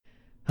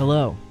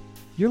Hello.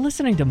 You're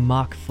listening to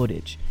Mock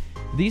Footage.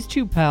 These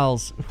two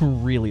pals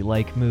really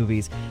like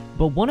movies,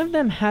 but one of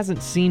them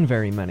hasn't seen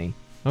very many,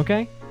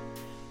 okay?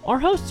 Our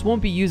hosts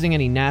won't be using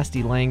any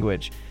nasty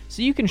language,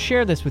 so you can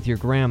share this with your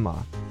grandma.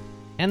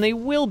 And they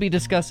will be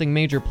discussing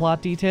major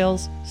plot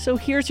details, so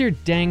here's your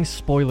dang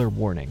spoiler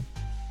warning.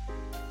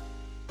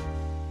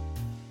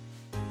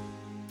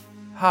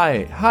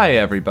 Hi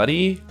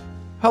everybody.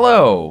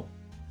 Hello.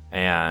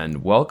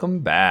 And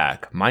welcome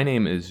back. My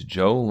name is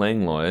Joe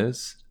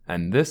Langlois,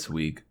 and this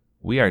week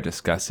we are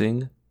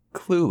discussing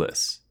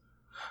Clueless.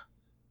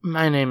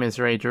 My name is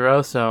Ray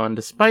Geroso, and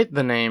despite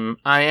the name,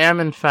 I am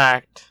in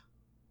fact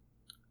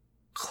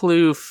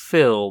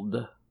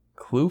clue-filled.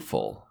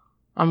 Clueful.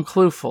 I'm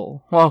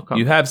clueful. Welcome.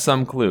 You have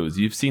some clues.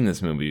 You've seen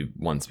this movie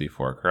once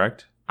before,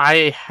 correct?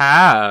 I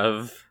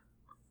have.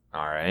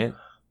 Alright.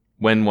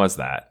 When was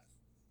that?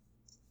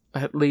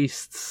 At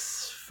least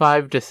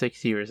 5 to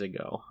 6 years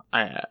ago.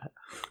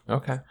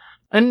 Okay.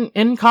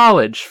 In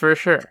college, for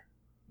sure.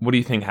 What do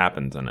you think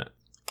happens in it?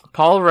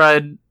 Paul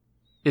Rudd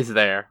is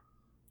there.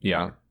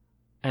 Yeah.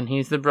 And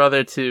he's the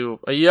brother to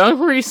a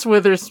young Reese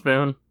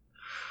Witherspoon,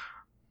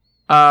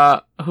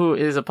 who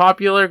is a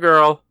popular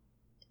girl,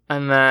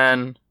 and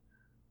then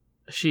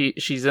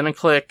she's in a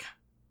clique,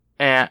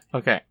 and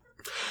okay.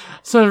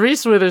 So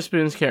Reese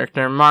Witherspoon's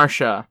character,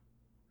 Marcia,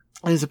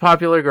 is a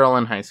popular girl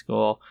in high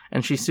school,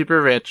 and she's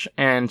super rich,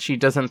 and she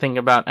doesn't think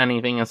about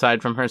anything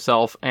aside from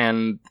herself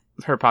and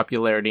her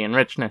popularity and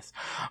richness.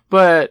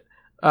 But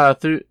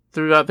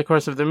throughout the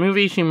course of the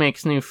movie, she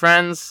makes new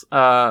friends,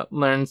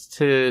 learns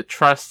to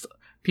trust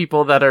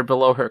people that are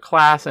below her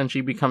class, and she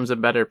becomes a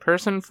better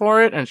person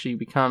for it, and she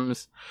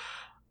becomes,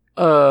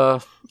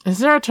 is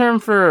there a term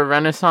for a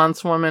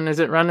Renaissance woman? Is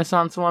it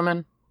Renaissance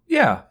woman?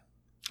 Yeah.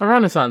 A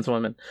Renaissance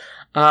woman.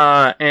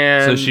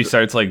 And so she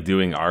starts like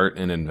doing art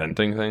and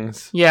inventing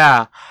things?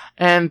 Yeah.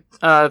 And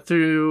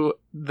through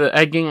the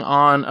egging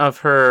on of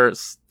her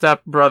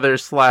stepbrother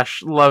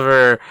 /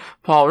 lover,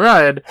 Paul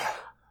Rudd,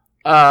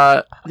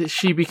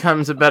 she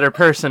becomes a better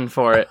person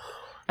for it.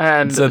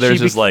 And so there's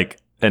just like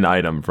an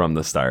item from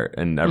the start,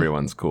 and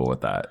everyone's cool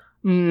with that.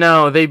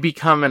 No, they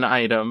become an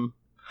item.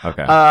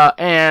 Okay.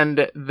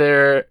 And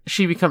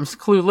she becomes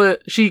clueless.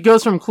 She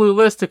goes from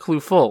clueless to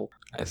clueful.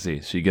 I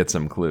see. She gets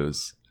some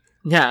clues.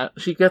 Yeah,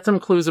 she gets some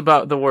clues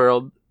about the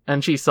world,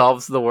 and she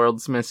solves the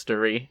world's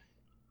mystery.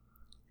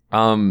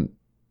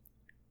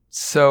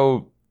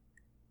 So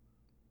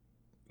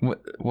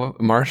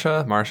what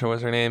Marcia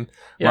was her name?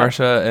 Yeah.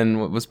 Marcia, and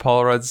what was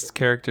Paul Rudd's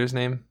character's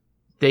name?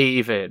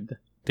 David.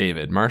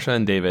 Marcia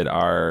and David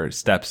are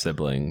step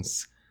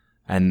siblings,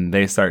 and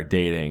they start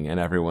dating, and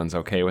everyone's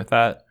okay with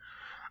that?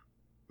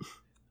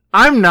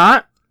 I'm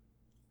not.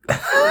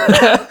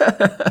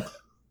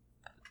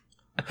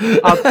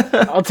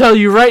 I'll tell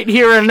you right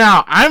here and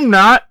now, I'm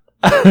not.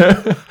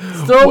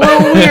 Still a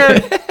little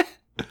weird.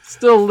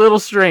 Still a little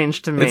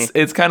strange to me.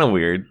 It's kind of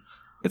weird.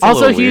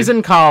 Also, he's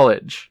in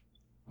college.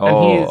 He's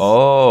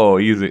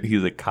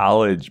a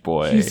college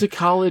boy. He's a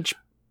college.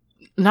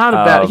 Not a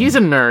bad. He's a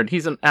nerd.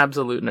 He's an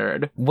absolute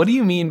nerd. What do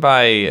you mean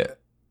by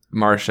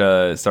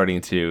Marcia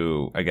starting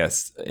to, I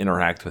guess,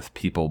 interact with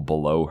people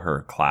below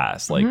her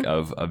class, like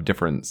of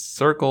different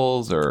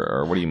circles,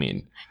 or what do you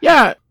mean?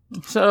 Yeah.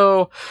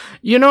 So,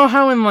 you know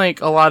how in like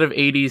a lot of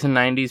 80s and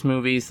 90s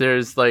movies,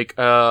 there's like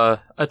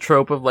a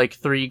trope of like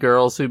 3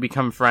 girls who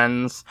become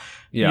friends.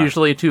 Yeah.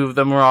 Usually 2 of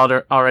them were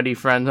already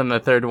friends, and the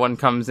third one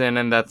comes in,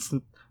 and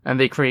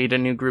they create a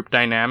new group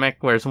dynamic,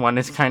 whereas one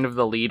is kind of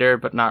the leader,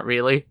 but not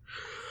really.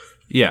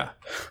 Yeah.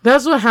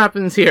 That's what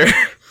happens here.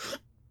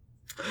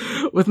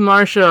 With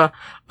Marcia,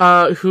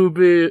 who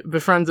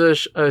befriends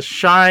a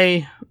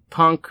shy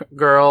punk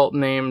girl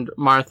named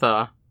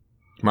Martha.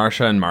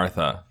 Marcia and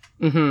Martha.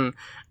 Mm-hmm.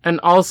 And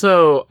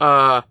also,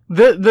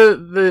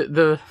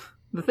 the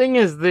thing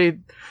is, they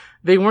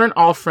weren't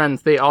all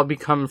friends. They all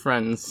become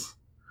friends,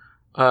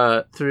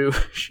 through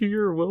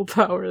sheer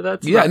willpower.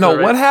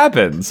 What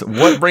happens?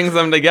 What brings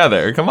them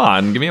together? Come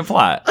on, give me a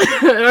plot.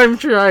 I'm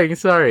trying,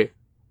 sorry.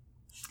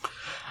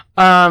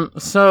 Oh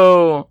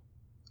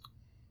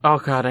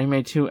god, I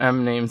made 2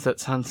 M names that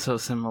sound so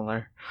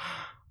similar.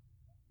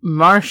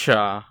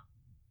 Marcia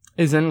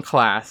is in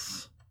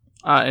class,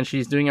 and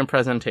she's doing a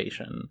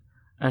presentation.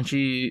 And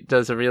she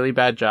does a really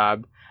bad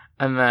job.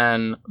 And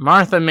then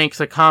Martha makes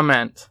a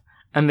comment.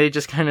 And they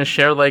just kind of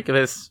share like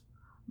this,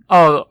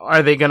 oh,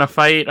 are they gonna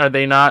fight? Are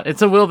they not?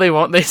 It's a will they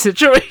won't they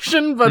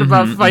situation, but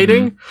about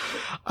fighting.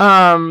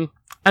 And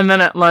then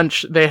at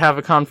lunch, they have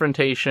a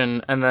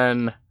confrontation. And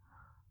then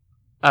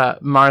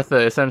Martha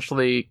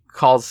essentially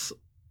calls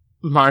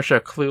Marcia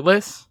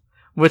clueless.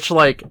 Which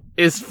like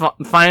is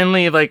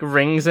finally like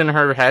rings in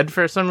her head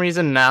for some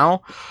reason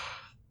now.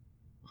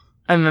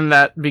 And then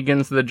that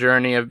begins the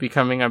journey of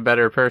becoming a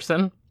better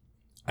person.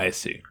 I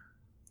see.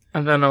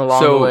 And then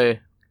along the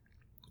way,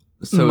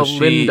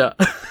 Melinda.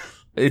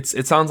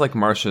 It sounds like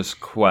Marcia's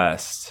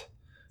quest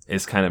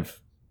is kind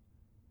of,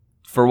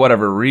 for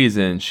whatever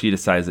reason, she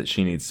decides that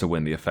she needs to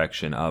win the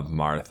affection of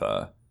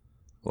Martha.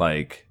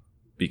 Like,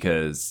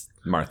 because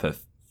Martha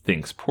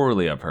thinks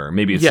poorly of her.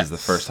 Maybe this Yes. is the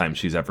first time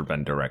she's ever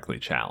been directly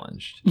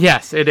challenged.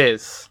 Yes, it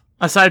is.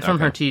 Aside from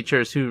Okay. her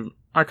teachers, who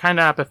are kind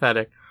of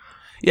apathetic.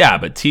 Yeah,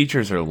 but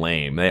teachers are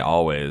lame. They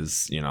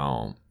always,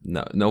 none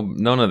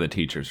of the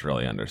teachers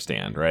really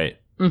understand, right?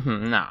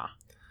 No,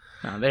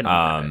 they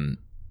don't.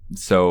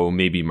 So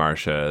maybe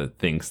Marcia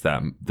thinks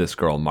that this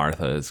girl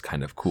Martha is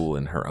kind of cool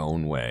in her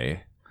own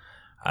way.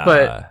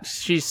 But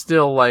she's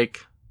still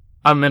like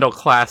a middle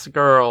class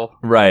girl.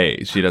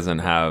 Right. She doesn't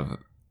have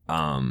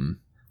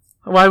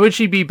Why would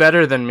she be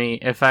better than me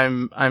if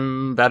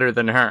I'm better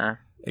than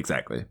her?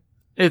 exactly.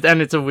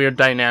 And it's a weird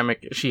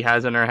dynamic she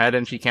has in her head,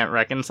 and she can't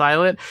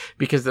reconcile it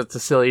because it's a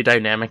silly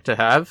dynamic to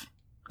have.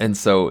 And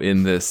so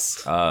in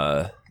this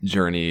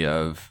journey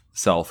of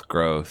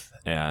self-growth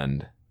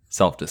and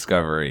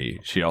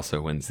self-discovery, she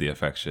also wins the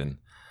affection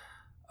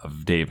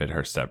of David,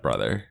 her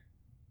stepbrother.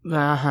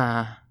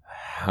 Uh-huh.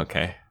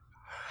 Okay.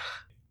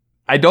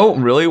 I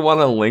don't really want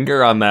to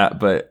linger on that,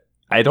 but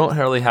I don't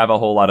really have a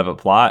whole lot of a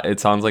plot.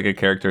 It sounds like a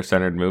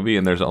character-centered movie,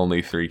 and there's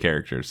only 3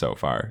 characters so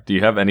far. Do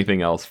you have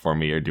anything else for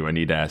me, or do I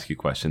need to ask you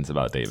questions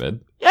about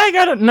David? Yeah,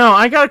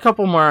 I got a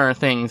couple more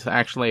things,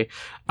 actually.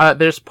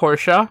 There's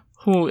Portia,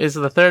 who is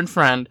the third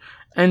friend,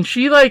 and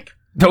she, like...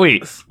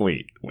 Wait.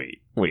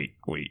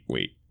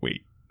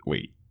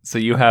 So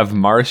you have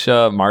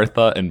Marcia,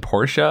 Martha, and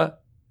Portia?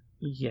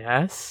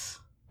 Yes.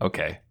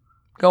 Okay.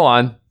 Go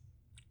on.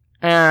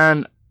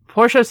 And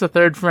Portia's the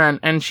third friend,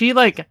 and she,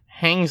 like,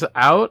 hangs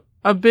out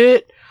a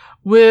bit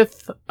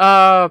with,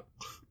 Marcia.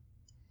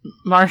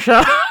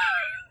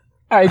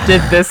 I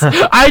did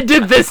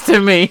this to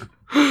me.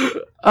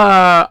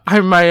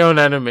 I'm my own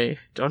enemy.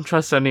 Don't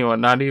trust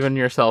anyone, not even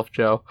yourself,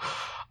 Joe.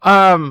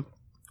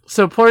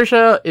 So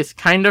Portia is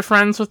kind of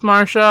friends with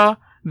Marcia.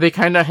 They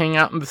kind of hang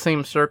out in the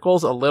same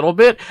circles a little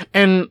bit,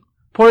 and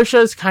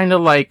Portia's kind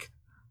of like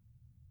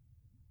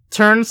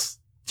turns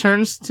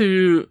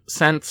to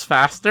sense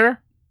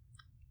faster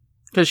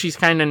because she's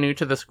kind of new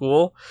to the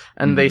school,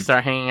 and they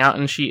start hanging out,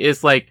 and she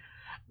is like,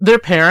 their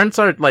parents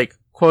are like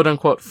quote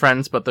unquote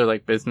friends, but they're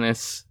like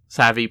business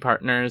savvy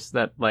partners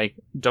that like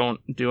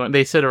don't do it.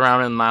 They sit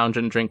around and lounge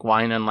and drink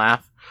wine and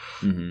laugh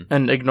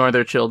and ignore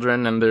their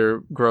children and their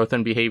growth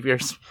and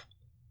behaviors.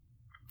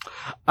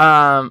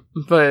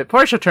 But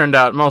Portia turned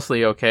out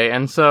mostly okay,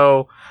 and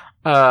so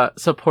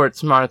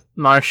supports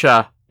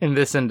Marcia in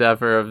this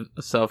endeavor of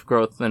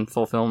self-growth and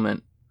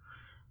fulfillment.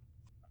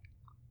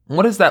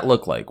 What does that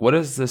look like? What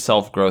does the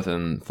self-growth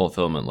and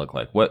fulfillment look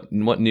like? What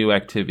new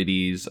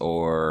activities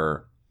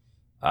or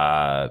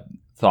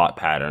thought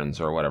patterns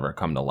or whatever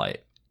come to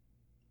light?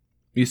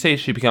 You say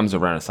she becomes a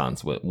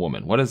Renaissance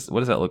woman. What does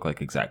that look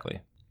like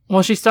exactly?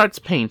 Well, she starts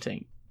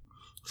painting.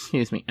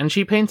 Excuse me. And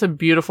she paints a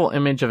beautiful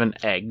image of an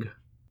egg.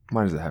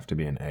 Why does it have to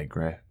be an egg,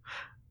 Ray?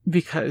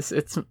 Because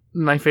it's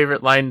my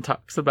favorite line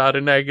talks about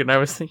an egg, and I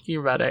was thinking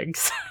about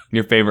eggs.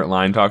 Your favorite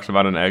line talks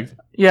about an egg?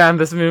 Yeah, in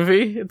this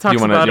movie, it talks Do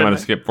you about want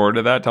to skip forward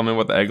to that? Tell me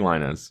what the egg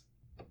line is.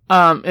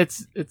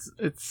 It's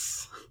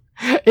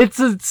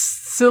a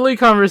silly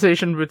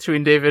conversation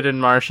between David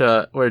and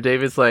Marcia, where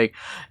David's like,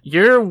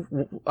 "You're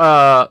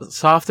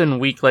soft and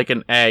weak like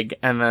an egg,"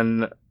 and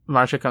then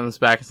Marcia comes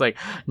back. It's like,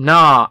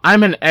 "Nah,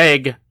 I'm an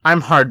egg.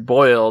 I'm hard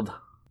boiled."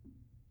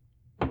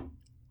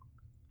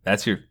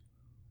 That's your.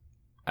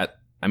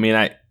 I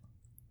mean,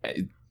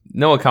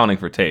 no accounting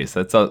for taste.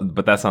 But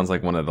that sounds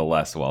like one of the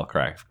less well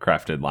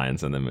crafted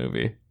lines in the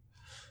movie.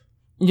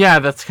 Yeah,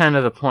 that's kind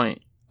of the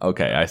point.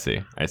 Okay, I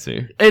see.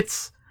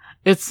 It's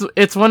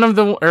one of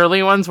the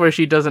early ones where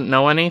she doesn't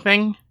know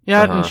anything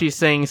yet, and she's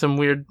saying some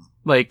weird,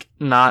 like,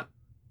 not...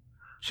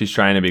 She's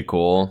trying to be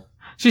cool.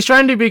 She's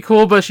trying to be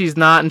cool, but she's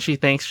not, and she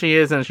thinks she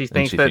is, and she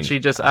thinks she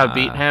just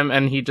outbeat him,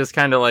 and he just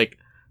kind of, like,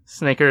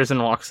 snickers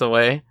and walks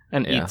away,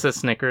 and eats a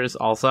Snickers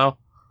also.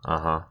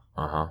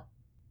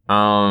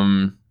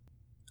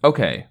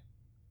 Okay.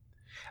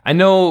 I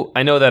know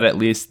that at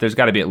least there's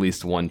got to be at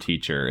least one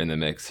teacher in the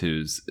mix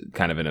who's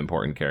kind of an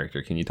important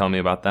character. Can you tell me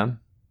about them?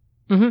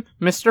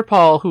 Mr.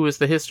 Paul, who is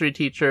the history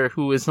teacher,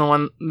 who is the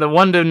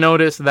one to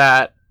notice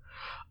that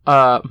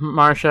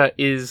Marcia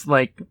is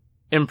like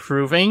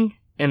improving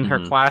in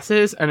her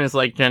classes and is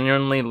like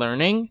genuinely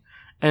learning,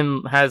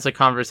 and has a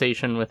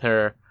conversation with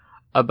her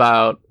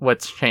about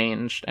what's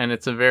changed, and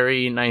it's a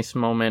very nice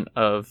moment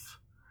of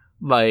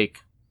like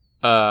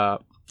a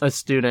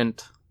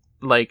student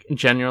like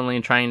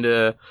genuinely trying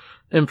to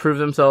improve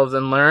themselves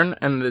and learn,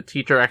 and the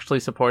teacher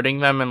actually supporting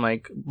them and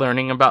like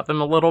learning about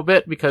them a little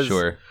bit, because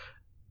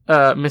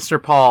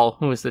Mr. Paul,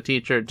 who was the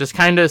teacher, just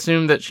kind of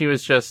assumed that she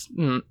was just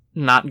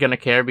not gonna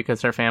care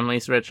because her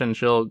family's rich and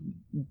she'll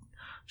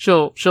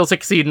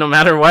succeed no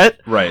matter what.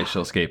 Right,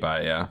 she'll skate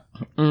by, yeah.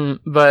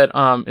 But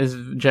is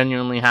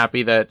genuinely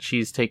happy that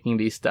she's taking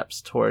these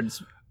steps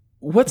towards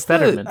what's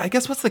betterment.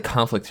 what's the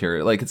conflict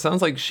here? Like, it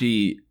sounds like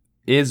she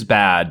is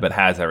bad but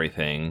has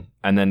everything,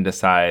 and then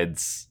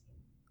decides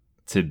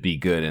to be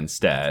good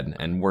instead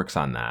and works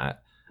on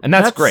that. And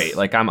that's great.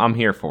 Like, I'm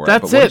here for it.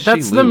 That's it.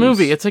 That's the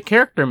movie. It's a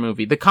character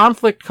movie. The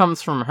conflict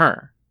comes from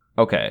her.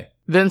 Okay.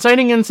 The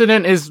inciting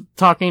incident is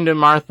talking to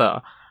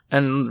Martha,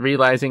 and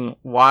realizing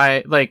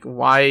why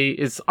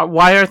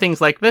are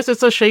things like this?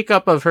 It's a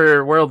shakeup of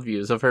her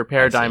worldviews, of her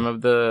paradigm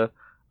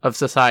of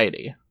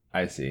society.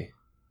 I see.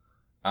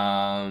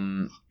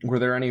 Were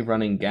there any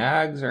running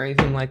gags or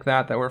anything like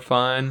that were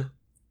fun?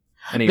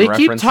 Any they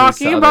keep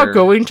talking about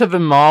going to the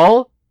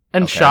mall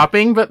and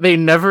shopping, but they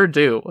never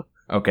do.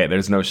 Okay,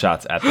 there's no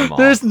shots at the mall.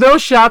 There's no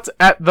shots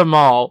at the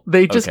mall.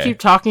 They just keep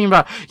talking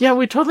about, yeah,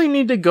 we totally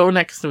need to go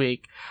next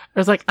week.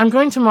 It's like, I'm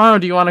going tomorrow.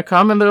 Do you want to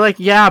come? And they're like,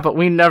 yeah, but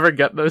we never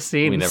get those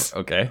scenes.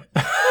 Okay.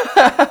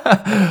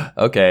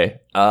 Okay.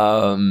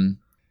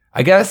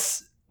 I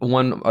guess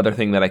one other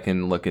thing that I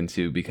can look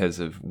into because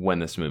of when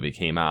this movie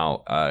came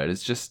out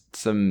is just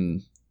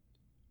some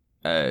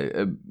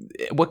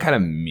what kind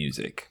of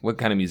music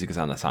is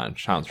on the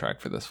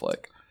soundtrack for this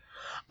flick?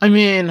 I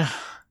mean,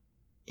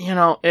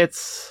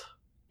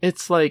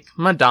 it's like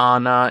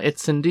Madonna,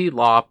 it's Cyndi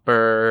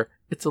Lauper,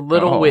 it's a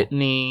little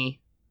Whitney.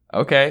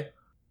 Okay.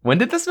 When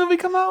did this movie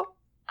come out?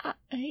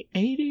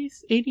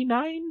 80s,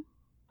 89?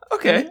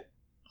 Okay.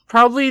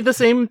 Probably the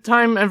same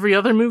time every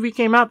other movie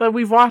came out that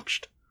we've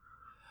watched.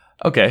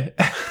 Okay.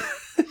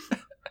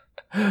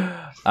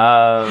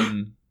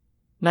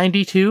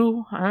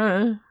 92?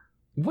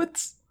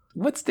 What's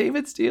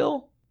David's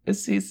deal?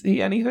 Is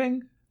he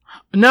anything?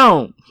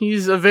 No,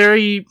 he's a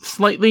very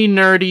slightly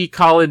nerdy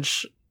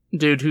college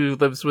dude who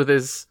lives with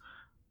his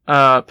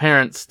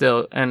parents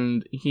still,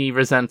 and he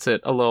resents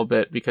it a little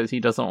bit because he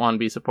doesn't want to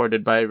be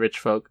supported by rich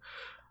folk.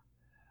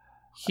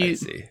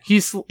 He's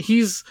what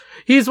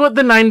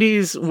the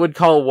 90s would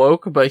call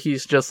woke, but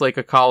he's just like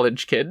a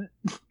college kid.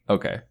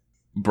 Okay.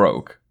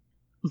 Broke.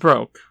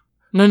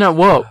 No,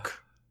 woke.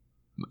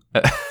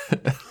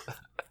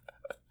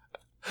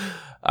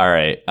 All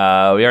right. We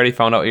already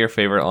found out what your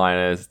favorite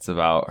line is. It's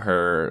about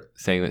her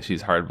saying that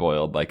she's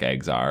hard-boiled like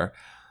eggs are.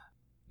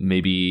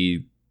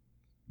 Maybe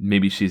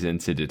she's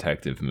into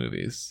detective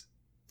movies.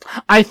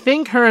 I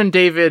think her and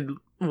David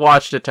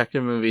watch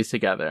detective movies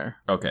together.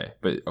 Okay.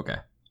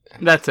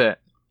 That's it.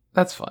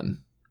 That's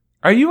fun.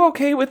 Are you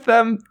okay with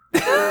them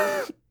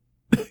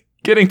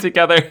getting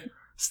together?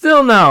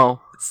 Still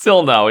no.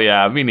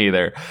 Yeah, me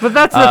neither. But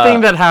that's the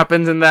thing that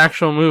happens in the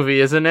actual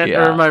movie, isn't it?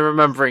 Yeah. Or am I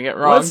remembering it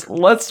wrong?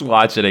 Let's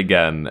watch it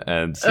again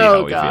and see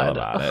how we feel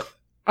about it.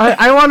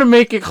 I want to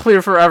make it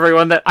clear for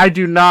everyone that I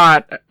do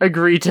not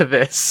agree to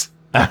this.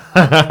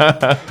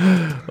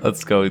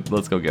 Let's go give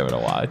it a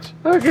watch.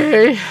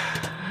 Okay.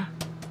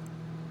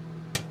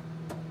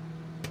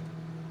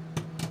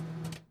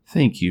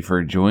 Thank you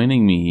for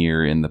joining me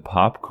here in the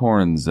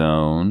Popcorn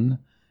Zone.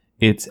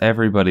 It's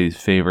everybody's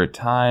favorite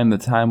time, the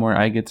time where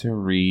I get to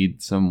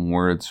read some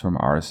words from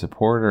our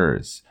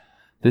supporters.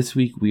 This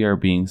week we are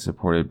being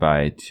supported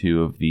by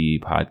two of the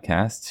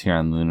podcasts here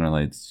on Lunar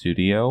Light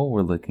Studio.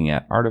 We're looking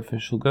at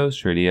Artificial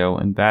Ghost Radio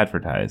and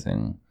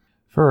Badvertising.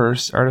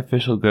 First,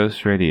 Artificial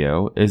Ghost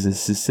Radio is a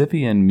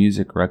Sisyphean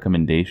music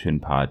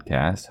recommendation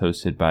podcast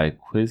hosted by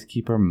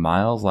Quizkeeper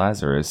Miles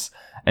Lazarus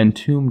and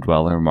Tomb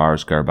Dweller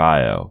Mars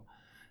Garbayo.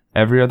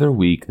 Every other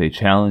week, they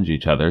challenge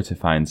each other to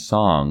find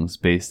songs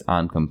based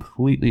on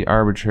completely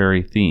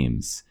arbitrary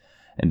themes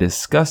and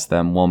discuss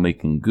them while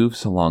making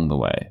goofs along the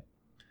way.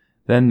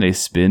 Then they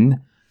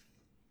spin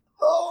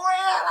The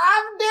Wheel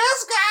of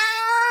Discord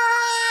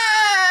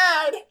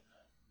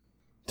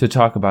to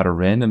talk about a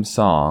random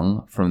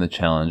song from the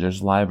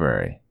challenger's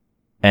library.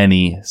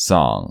 Any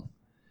song.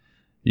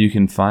 You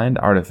can find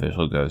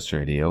Artificial Ghost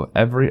Radio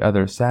every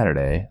other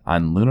Saturday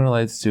on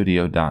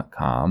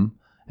LunarLightStudio.com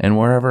and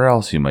wherever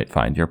else you might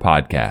find your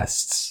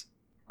podcasts.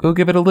 Go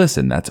give it a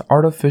listen. That's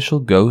Artificial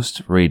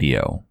Ghost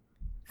Radio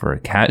for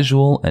a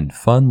casual and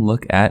fun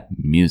look at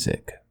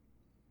music.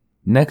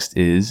 Next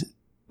is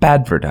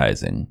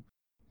Badvertising.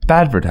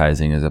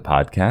 Badvertising is a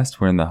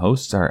podcast wherein the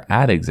hosts are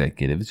ad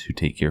executives who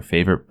take your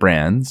favorite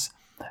brands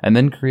and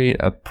then create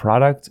a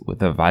product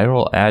with a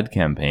viral ad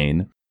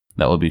campaign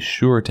that will be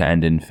sure to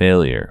end in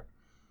failure.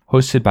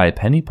 Hosted by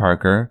Penny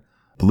Parker,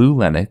 Blue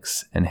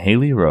Lennox, and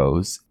Haley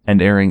Rose,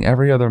 and airing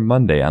every other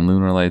Monday on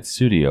Lunar Light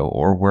Studio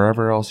or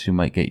wherever else you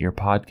might get your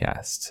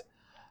podcasts.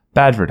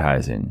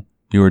 Badvertising,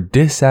 your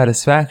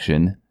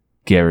dissatisfaction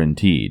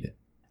guaranteed.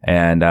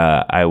 And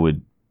I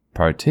would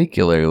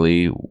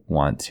particularly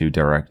want to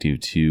direct you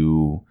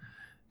to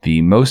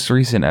the most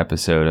recent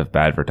episode of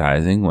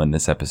Badvertising when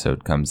this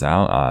episode comes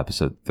out,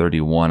 episode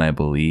 31, I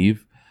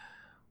believe,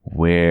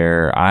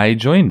 where I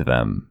joined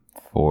them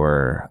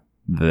for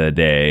the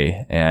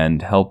day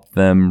and help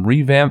them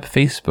revamp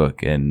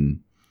Facebook and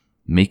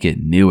make it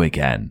new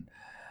again.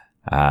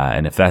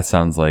 And if that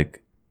sounds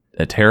like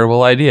a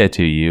terrible idea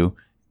to you,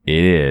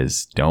 it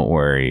is. Don't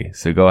worry.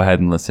 So go ahead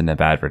and listen to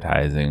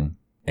Badvertising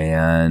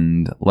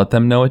and let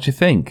them know what you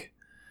think.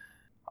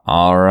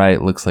 All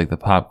right, looks like the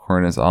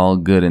popcorn is all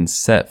good and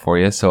set for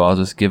you, so I'll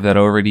just give that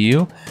over to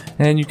you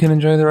and you can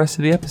enjoy the rest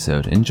of the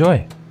episode.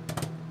 Enjoy.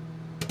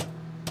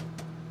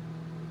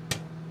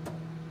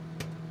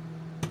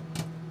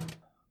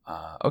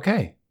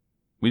 Okay,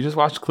 we just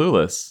watched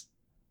Clueless.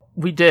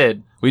 We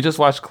did. We just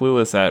watched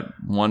Clueless at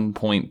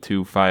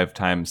 1.25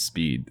 times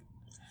speed.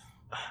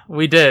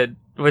 We did.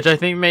 which I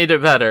think made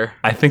it better.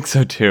 I think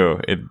so too.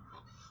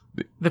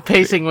 The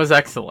pacing was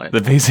excellent.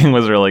 The pacing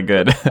was really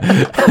good.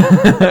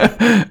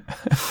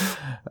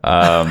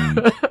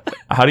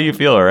 How do you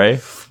feel, Ray?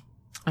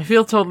 I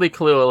feel totally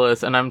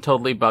clueless, and I'm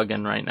totally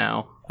bugging right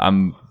now.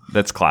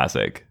 That's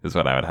classic, is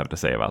what I would have to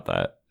say about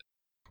that.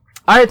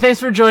 All right, thanks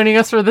for joining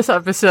us for this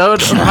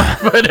episode of Mock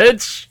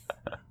Footage.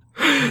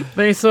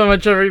 Thanks so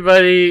much,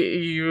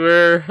 everybody. You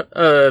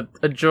were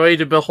a joy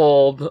to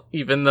behold,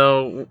 even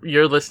though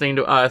you're listening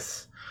to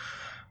us.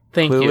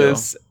 Thank you.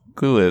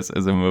 Clueless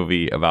is a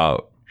movie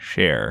about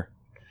Cher,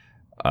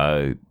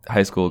 a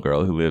high school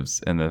girl who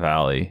lives in the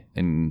Valley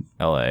in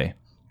LA.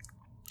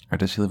 Or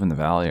does she live in the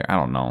Valley? I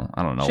don't know.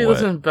 She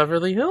lives in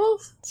Beverly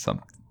Hills?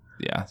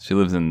 Yeah, she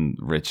lives in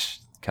rich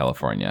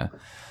California.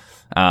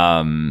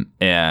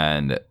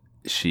 And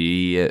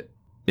she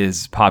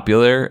is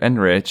popular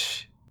and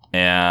rich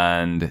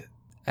and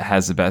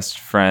has a best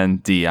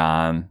friend,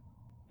 Dion.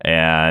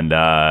 And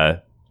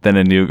then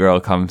a new girl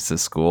comes to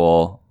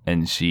school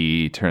and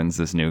she turns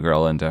this new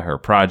girl into her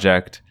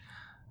project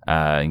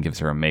and gives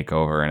her a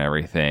makeover and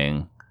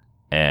everything.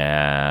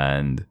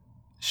 And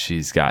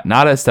she's got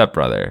not a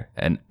stepbrother,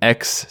 an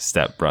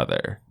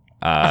ex-stepbrother,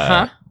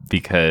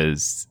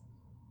 because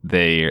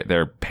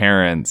their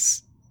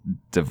parents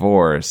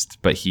divorced,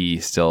 but he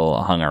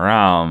still hung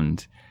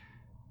around.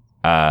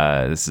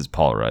 This is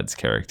Paul Rudd's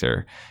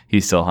character.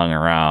 He still hung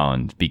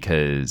around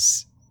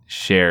because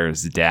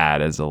Cher's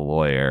dad is a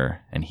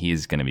lawyer, and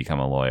he's going to become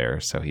a lawyer,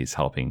 so he's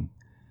helping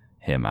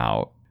him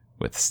out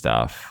with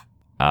stuff.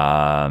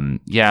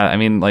 Yeah, I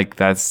mean, like,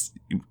 that's...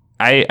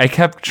 I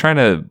kept trying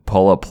to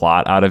pull a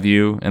plot out of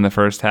you in the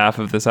first half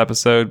of this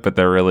episode, but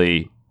there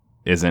really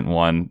isn't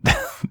one.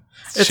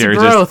 It's Cher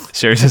growth.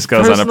 Cher just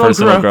goes on a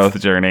personal growth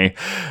journey,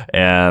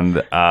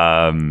 and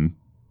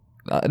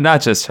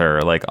not just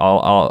her, like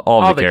all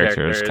of the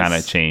characters kind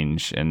of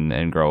change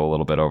and grow a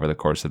little bit over the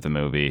course of the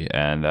movie,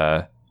 and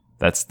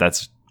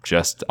that's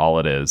just all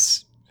it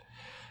is.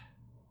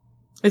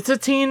 It's a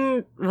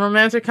teen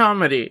romantic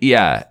comedy.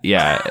 Yeah.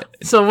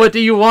 So what do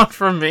you want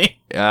from me?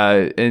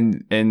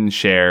 And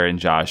Cher and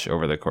Josh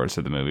over the course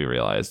of the movie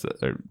realize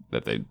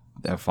that they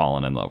have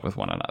fallen in love with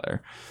one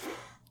another.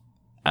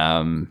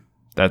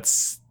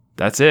 That's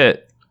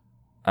it.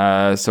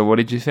 So what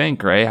did you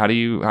think, Ray?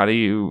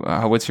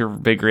 What's your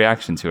big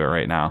reaction to it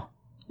right now?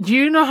 Do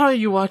you know how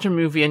you watch a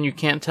movie and you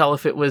can't tell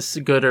if it was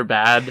good or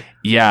bad?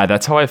 Yeah,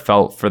 that's how I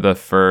felt for the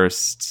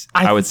first,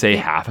 I would say,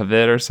 half of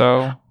it or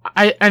so.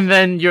 And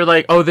then you're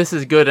like, oh, this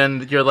is good,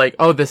 and you're like,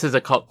 oh, this is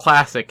a cult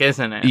classic,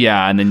 isn't it?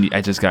 Yeah, and then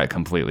I just got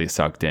completely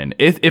sucked in.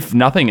 If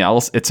nothing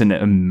else, it's an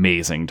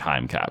amazing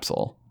time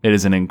capsule. It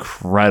is an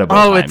incredible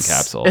time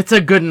capsule. It's a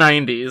good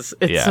 90s.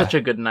 It's such a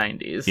good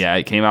 90s. Yeah,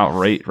 it came out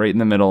right in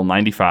the middle,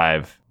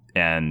 95,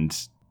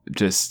 and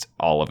just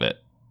all of it.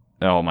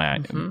 Oh my,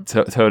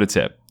 toe to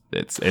tip.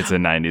 It's a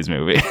 90s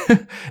movie.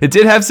 It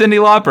did have Cyndi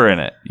Lauper in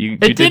it. You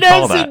did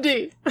call that.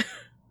 Cyndi.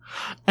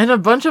 And a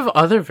bunch of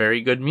other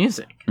very good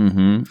music.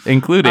 Mm-hmm.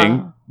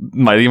 Including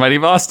Mighty Mighty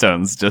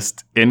Bosstones,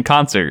 just in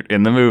concert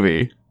in the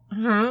movie.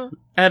 Mm-hmm.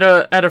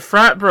 At a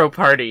frat bro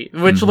party,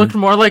 which looked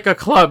more like a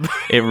club.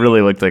 It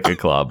really looked like a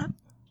club.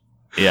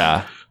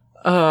 Yeah.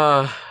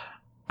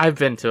 I've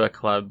been to a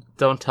club.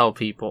 Don't tell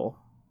people.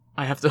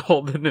 I have to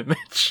hold an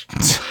image.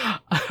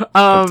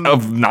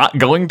 Of not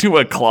going to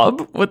a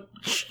club? What?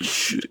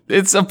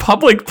 It's a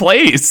public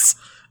place.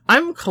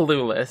 I'm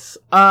clueless.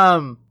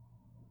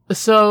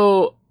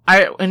 So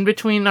in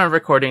between our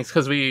recordings,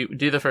 because we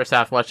do the first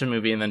half, watch a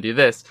movie, and then do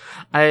this,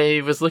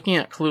 I was looking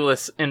at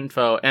Clueless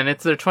info, and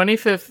it's their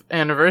 25th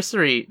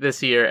anniversary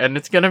this year, and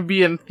it's gonna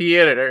be in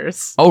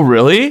theaters. Oh,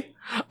 really?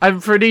 I'm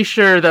pretty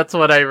sure that's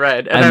what I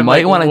read. And I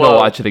might want to go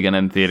watch it again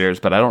in theaters,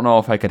 but I don't know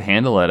if I could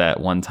handle it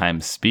at one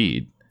time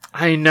speed.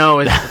 I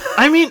know.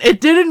 I mean, it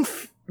didn't.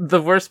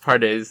 The worst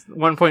part is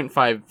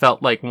 1.5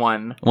 felt like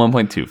 1.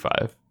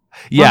 1.25.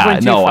 Yeah,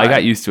 1.25. no, I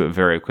got used to it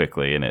very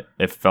quickly, and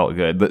it felt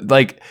good.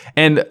 But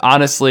and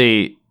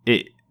honestly,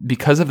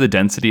 because of the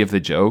density of the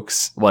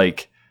jokes,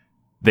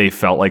 they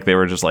felt like they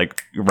were just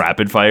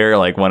rapid fire,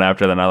 one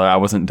after another. I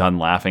wasn't done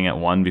laughing at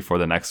one before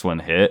the next one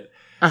hit.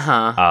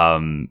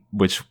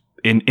 Which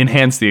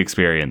enhanced the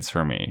experience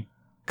for me,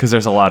 because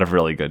there's a lot of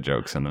really good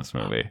jokes in this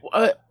movie.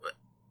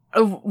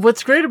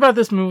 What's great about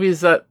this movie is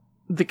that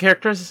the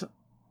characters.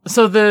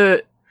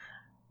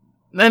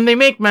 And they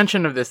make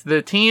mention of this.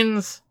 The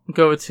teens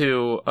go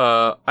to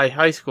a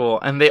high school,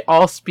 and they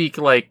all speak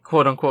like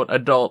quote unquote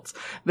adults.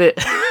 They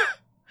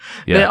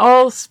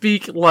all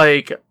speak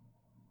like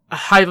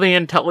highly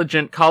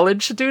intelligent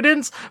college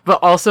students, but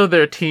also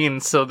they're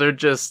teens, so they're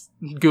just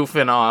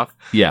goofing off.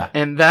 Yeah,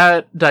 and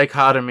that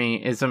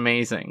dichotomy is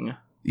amazing.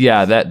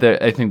 Yeah,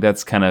 I think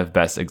that's kind of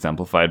best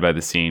exemplified by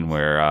the scene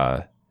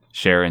where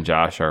Cher and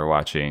Josh are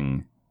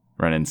watching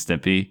Ren and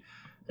Stimpy.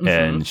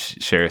 And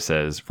Cher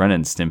says, Ren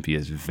and Stimpy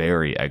is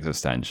very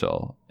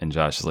existential. And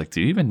Josh is like,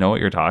 do you even know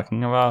what you're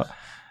talking about?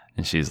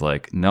 And she's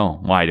like, no.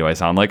 Why? Do I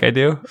sound like I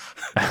do?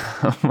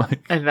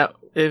 And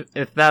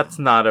if that's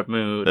not a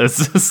mood.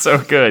 It's so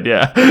good,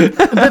 yeah.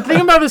 The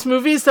thing about this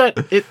movie is that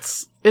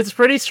it's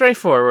pretty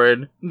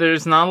straightforward.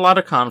 There's not a lot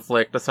of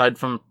conflict aside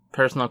from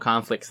personal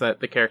conflicts that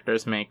the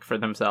characters make for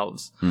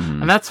themselves,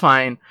 and that's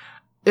fine.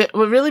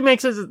 What really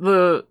makes it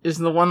is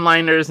the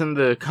one-liners and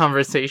the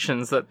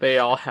conversations that they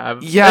all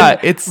have. Yeah, and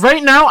it's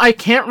right now I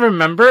can't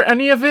remember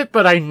any of it,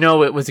 but I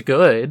know it was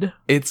good.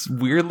 It's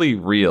weirdly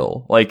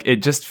real. Like it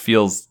just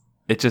feels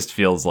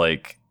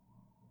like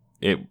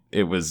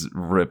it was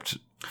ripped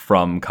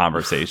from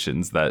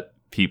conversations that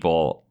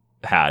people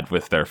had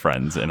with their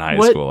friends in high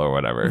school or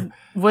whatever.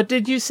 What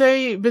did you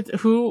say? But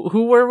who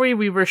were we?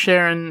 We were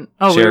Sharon.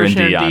 Oh, Sharon we were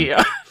Sharon Dion.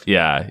 Dion.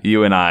 Yeah,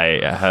 you and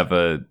I have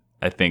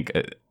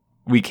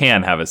we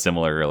can have a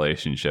similar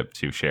relationship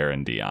to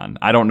Sharon Dion.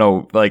 I don't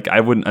know, like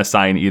I wouldn't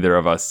assign either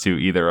of us to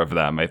either of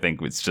them. I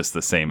think it's just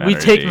the same energy.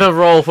 We take the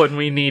role when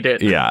we need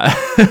it. Yeah.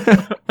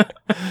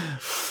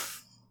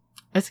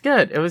 It's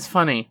good. It was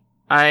funny.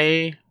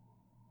 I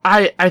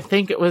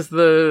think it was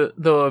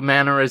the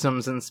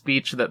mannerisms and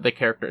speech that the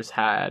characters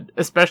had,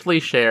 especially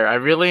Cher. I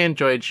really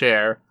enjoyed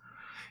Cher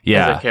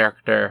as a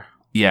character.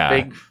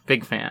 Yeah.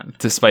 Big fan.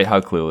 Despite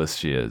how clueless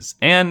she is.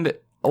 And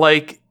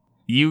like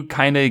you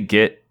kind of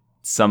get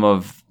some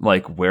of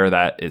like where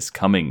that is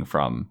coming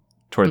from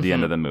toward the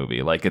end of the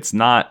movie. Like it's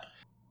not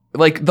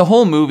like the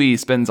whole movie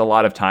spends a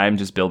lot of time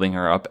just building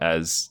her up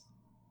as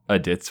a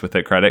ditz with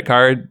a credit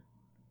card,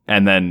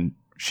 and then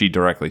she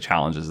directly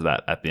challenges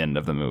that at the end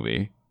of the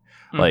movie.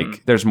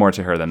 Like there's more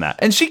to her than that.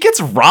 And she gets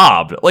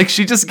robbed. Like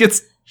she just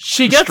gets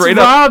straight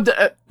robbed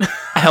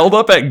held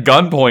up at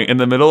gunpoint in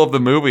the middle of the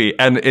movie,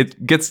 and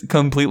it gets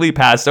completely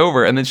passed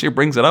over, and then she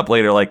brings it up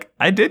later like,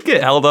 I did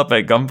get held up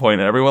at gunpoint,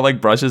 and everyone like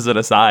brushes it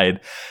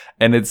aside.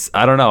 And it's,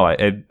 I don't know,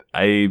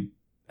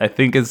 I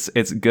think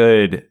it's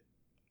good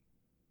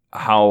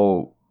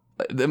how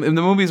the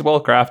movie's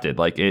well crafted.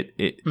 Like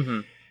it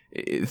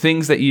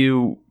things that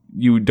you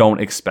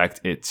don't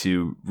expect it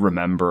to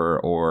remember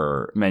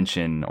or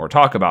mention or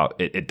talk about,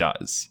 it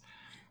does.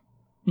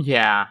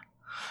 Yeah.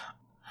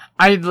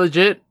 I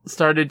legit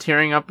started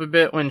tearing up a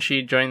bit when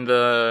she joined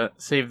the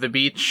Save the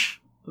Beach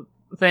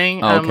thing.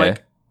 And I'm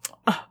like,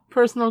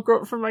 personal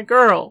growth for my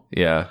girl.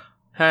 Yeah.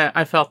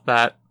 I felt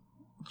that.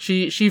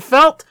 She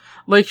felt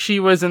like she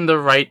was in the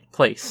right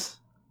place,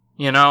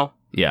 you know?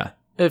 Yeah.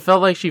 It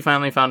felt like she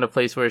finally found a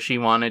place where she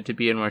wanted to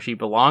be and where she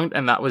belonged,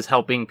 and that was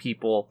helping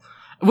people,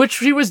 which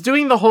she was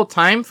doing the whole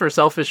time for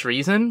selfish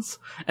reasons,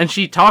 and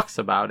she talks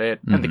about it,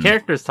 and the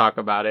characters talk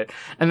about it,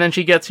 and then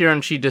she gets here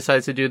and she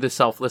decides to do the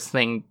selfless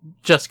thing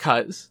just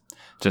cause.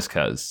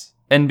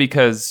 And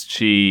because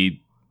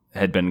she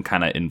had been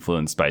kind of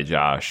influenced by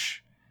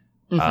Josh,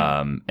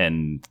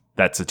 and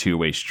that's a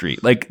two-way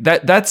street. Like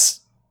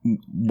that's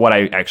what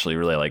I actually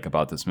really like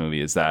about this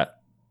movie, is that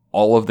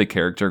all of the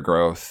character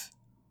growth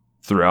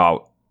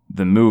throughout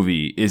the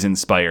movie is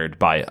inspired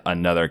by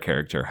another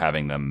character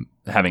having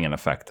an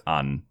effect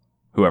on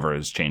whoever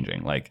is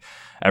changing. Like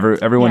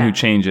everyone who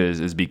changes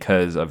is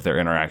because of their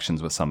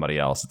interactions with somebody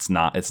else.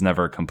 It's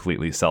never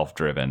completely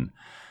self-driven.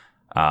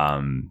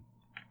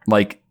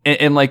 Like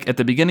at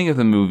the beginning of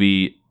the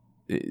movie,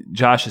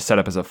 Josh is set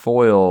up as a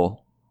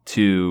foil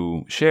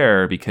to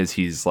Cher because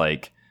he's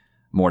like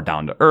more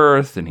down to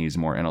earth and he's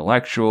more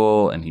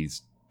intellectual and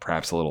he's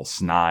perhaps a little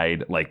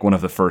snide. Like one of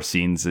the first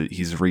scenes,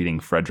 he's reading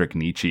Friedrich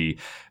Nietzsche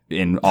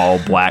in all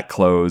black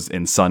clothes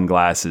and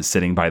sunglasses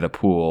sitting by the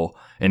pool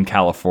in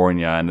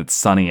California, and it's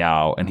sunny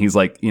out, and he's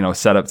like, you know,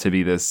 set up to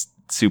be this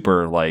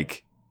super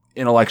like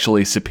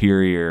intellectually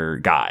superior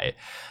guy.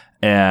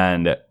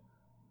 And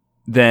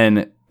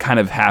then kind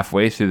of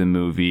halfway through the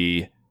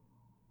movie,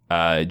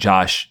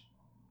 Josh,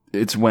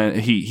 it's when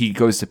he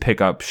goes to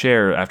pick up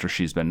Cher after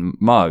she's been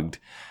mugged,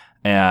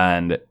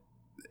 and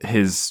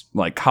his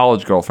like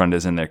college girlfriend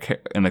is in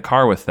the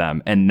car with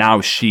them, and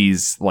now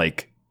she's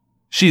like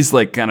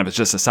kind of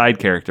just a side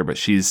character, but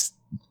she's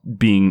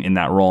being in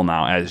that role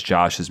now as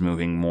Josh is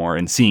moving more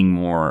and seeing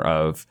more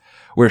of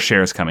where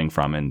Cher's coming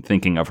from and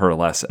thinking of her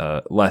less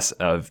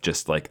of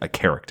just like a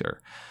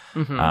character.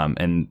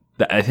 And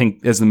I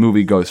think as the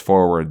movie goes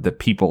forward, the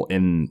people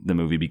in the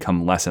movie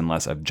become less and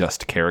less of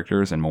just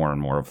characters and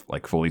more of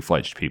like fully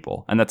fledged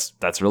people, and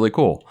that's really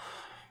cool.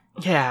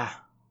 Yeah.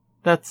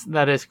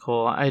 That is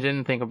cool. I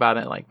didn't think about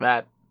it like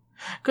that.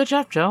 Good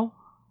job, Joe.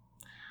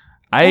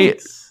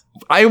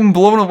 I'm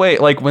blown away.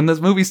 Like when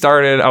this movie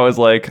started, I was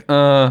like,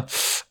 and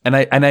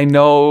I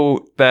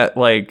know that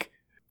like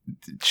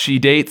she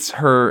dates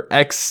her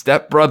ex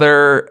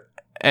stepbrother,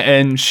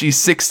 and she's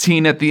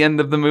 16 at the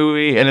end of the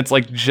movie, and it's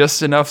like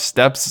just enough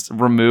steps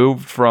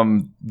removed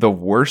from the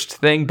worst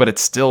thing, but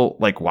it's still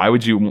like, why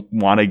would you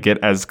want to get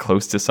as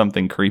close to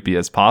something creepy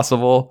as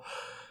possible?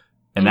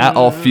 And that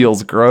all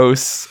feels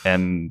gross,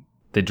 and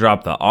they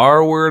drop the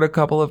R word a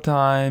couple of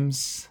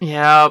times.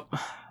 Yeah.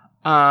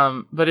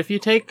 But if you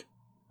take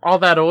all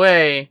that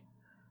away,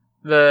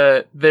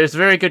 there's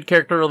very good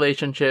character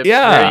relationships,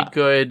 very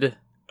good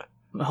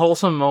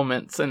wholesome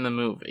moments in the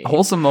movie.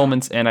 Wholesome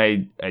moments, and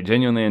I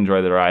genuinely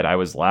enjoyed the ride. I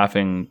was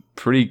laughing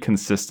pretty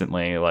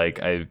consistently. Like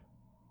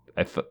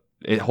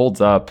it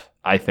holds up,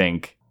 I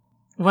think.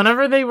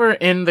 Whenever they were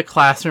in the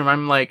classroom,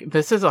 I'm like,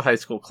 this is a high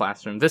school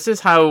classroom. This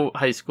is how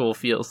high school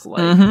feels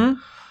like. Mm-hmm.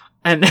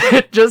 And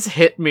it just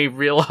hit me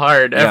real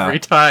hard every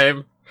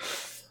time.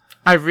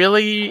 I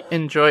really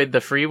enjoyed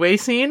the freeway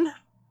scene.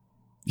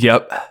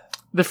 Yep.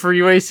 The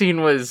freeway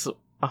scene was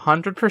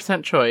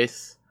 100%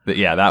 choice. But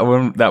yeah, that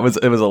one, it was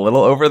a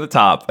little over the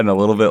top and a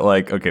little bit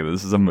like, okay,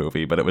 this is a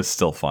movie, but it was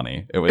still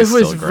funny. It was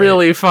still great.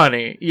 Really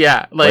funny.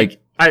 Yeah,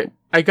 like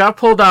I got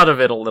pulled out of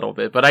it a little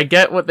bit, but I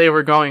get what they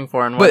were going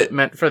for and what it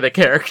meant for the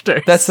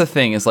characters. That's the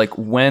thing, is like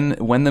when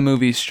the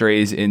movie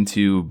strays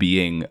into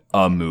being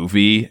a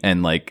movie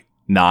and like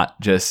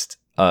not just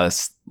a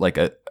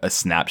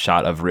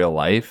snapshot of real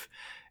life,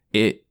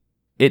 it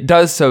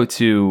does so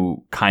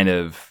to kind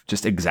of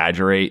just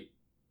exaggerate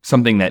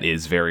something that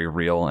is very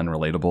real and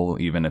relatable,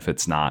 even if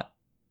it's not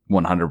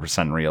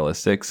 100%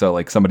 realistic. So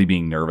like somebody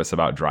being nervous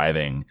about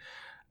driving,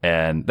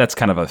 and that's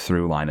kind of a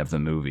through line of the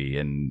movie,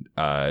 and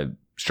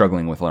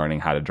struggling with learning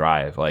how to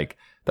drive. Like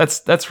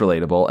that's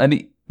relatable.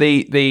 And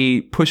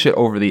they push it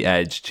over the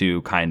edge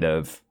to kind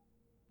of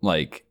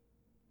like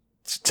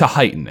to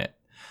heighten it.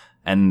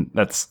 And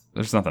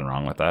there's nothing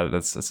wrong with that.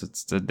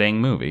 It's a dang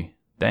movie.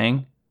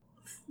 Dang.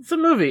 It's a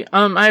movie.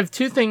 I have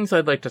two things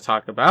I'd like to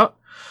talk about.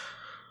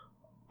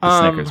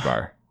 The Snickers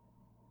bar.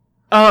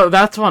 Oh,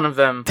 that's one of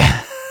them.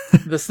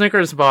 The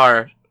Snickers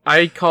bar.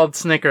 I called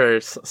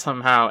Snickers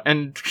somehow.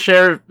 And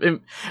Cher...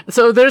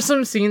 So there's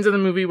some scenes in the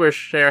movie where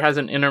Cher has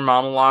an inner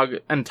monologue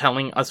and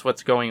telling us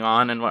what's going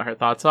on and what her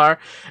thoughts are.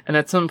 And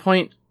at some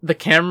point, the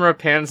camera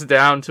pans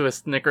down to a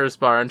Snickers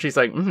bar and she's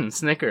like,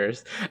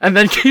 Snickers. And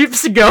then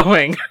keeps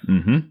going.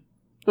 Mm-hmm.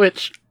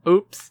 Which,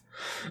 oops.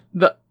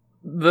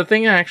 The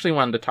thing I actually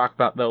wanted to talk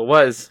about, though,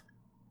 was...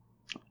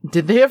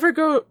 Did they ever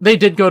go... They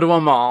did go to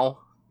a mall.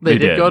 They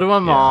did go to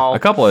a mall. A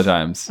couple of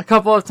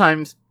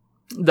times.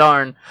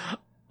 Darn.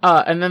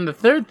 And then the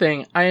third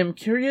thing, I am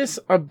curious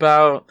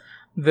about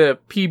the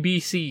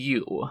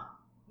PBCU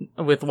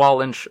with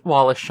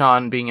Wallace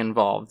Shawn being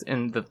involved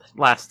in the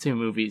last two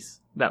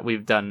movies that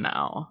we've done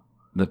now.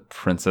 The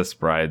Princess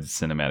Bride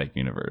cinematic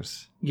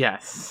universe.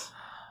 Yes.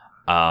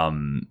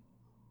 No.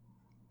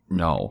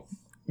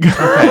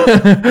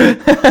 Okay.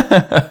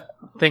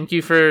 Thank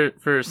you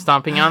for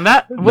stomping on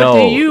that. What do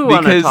you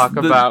want to talk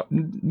about?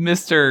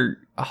 Mr.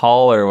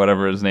 Hall, or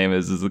whatever his name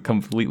is a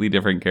completely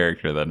different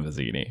character than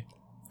Vizzini.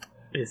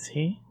 Is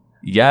he?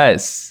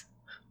 Yes.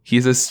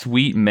 He's a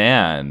sweet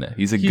man.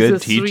 He's a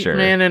good teacher. He's a sweet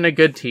man and a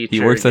good teacher.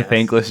 He works a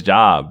thankless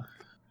job.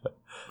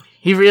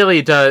 He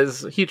really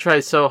does. He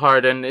tries so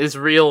hard and is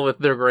real with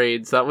their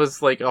grades. That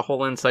was like a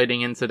whole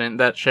inciting incident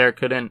that Cher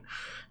couldn't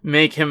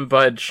make him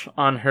budge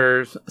on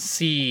her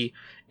C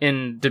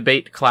in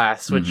debate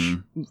class, which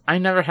I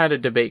never had a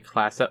debate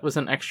class. That was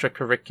an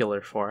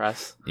extracurricular for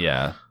us.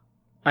 Yeah.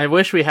 I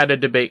wish we had a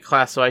debate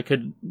class so I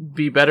could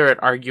be better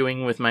at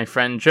arguing with my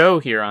friend Joe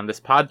here on this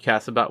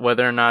podcast about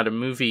whether or not a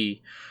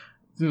movie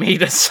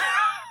made us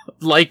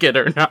like it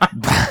or not.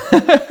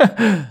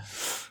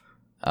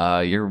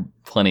 You're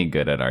plenty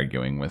good at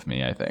arguing with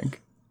me, I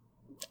think.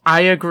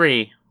 I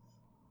agree.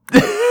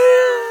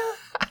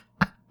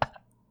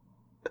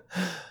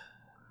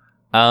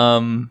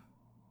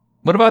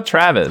 What about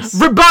Travis?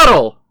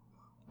 Rebuttal!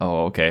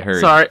 Oh, okay, hurry.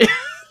 Sorry.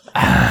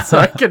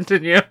 Sorry,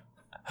 continue.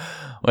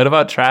 What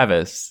about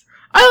Travis?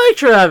 I like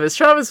Travis.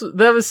 Travis,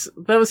 that was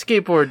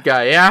skateboard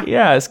guy, yeah?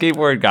 Yeah, a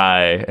skateboard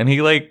guy. And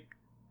he's like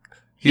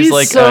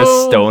so...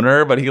 a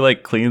stoner, but he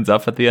like cleans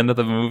up at the end of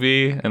the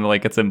movie, and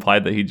like it's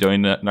implied that he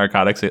joined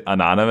Narcotics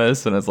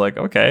Anonymous, and it's like,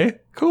 okay,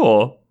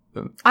 cool.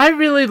 I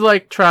really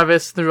like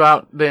Travis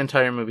throughout the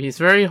entire movie. He's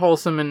very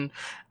wholesome, and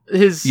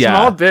his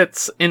small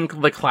bits in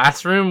the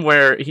classroom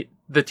where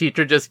the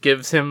teacher just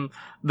gives him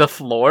the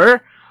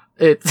floor.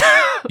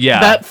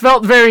 That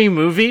felt very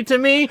movie to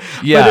me,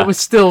 but it was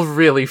still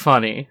really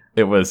funny.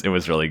 It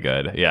was really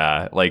good.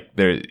 Yeah, like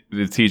the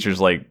teacher's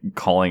like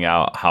calling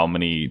out how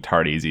many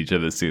tardies each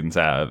of the students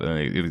have,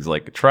 and he's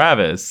like,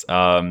 Travis,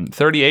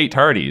 38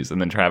 tardies, and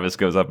then Travis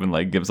goes up and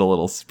like gives a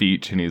little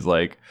speech, and he's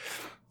like,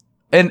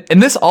 and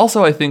this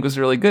also I think was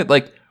really good.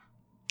 Like,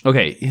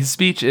 okay, his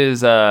speech is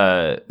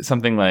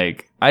something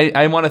like,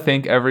 I want to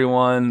thank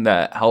everyone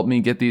that helped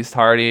me get these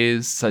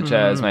tardies, such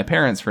as my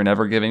parents for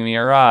never giving me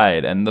a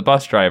ride, and the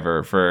bus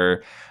driver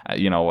for,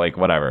 like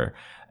whatever.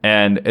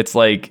 And it's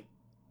like,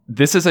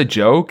 this is a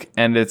joke,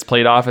 and it's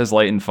played off as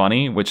light and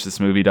funny, which this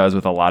movie does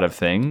with a lot of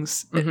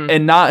things,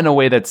 and not in a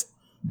way that's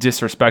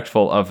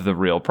disrespectful of the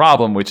real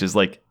problem, which is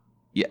like,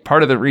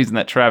 part of the reason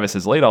that Travis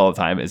is late all the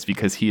time is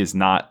because he is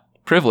not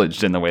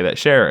privileged in the way that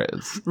Cher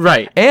is.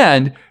 Right.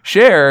 And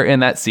Cher in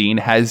that scene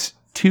has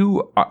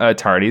 2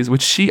 tardies,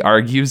 which she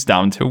argues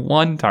down to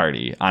 1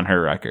 tardy on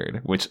her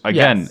record, which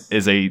again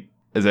is a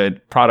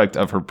product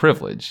of her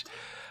privilege.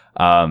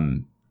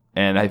 And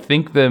I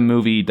think the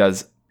movie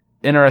does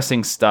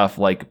interesting stuff.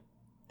 Like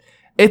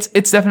it's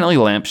definitely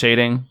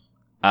lampshading.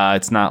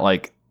 It's not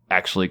like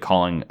actually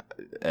calling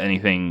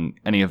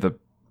any of the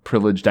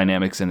privilege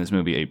dynamics in this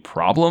movie a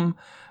problem,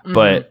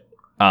 but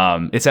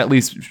it's at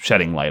least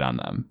shedding light on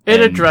them.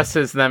 It And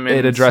addresses them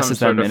in them some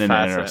sort of in an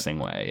facet. interesting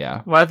way.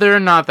 Yeah, Whether or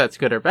not that's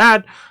good or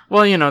bad,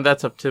 well,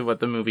 that's up to what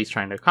the movie's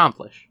trying to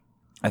accomplish.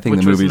 I think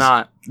Which the was movie's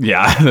not.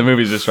 Yeah, the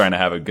movie's just trying to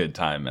have a good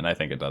time, and I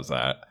think it does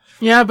that.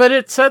 Yeah, but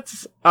it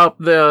sets up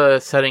the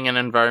setting and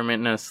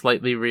environment in a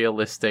slightly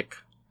realistic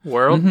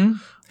world,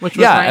 which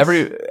was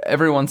nice.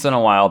 every once in a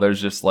while,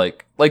 there's just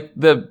like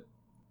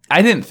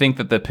I didn't think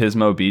that the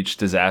Pismo Beach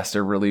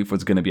disaster relief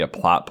was going to be a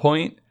plot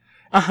point.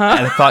 And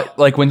I thought,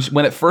 like,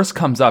 when it first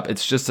comes up,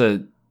 it's just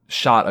a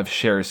shot of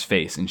Cher's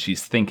face, and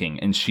she's thinking,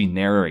 and she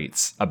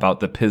narrates about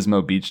the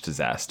Pismo Beach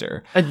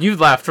disaster. And you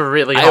laughed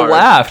really I hard.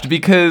 laughed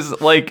because,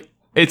 like,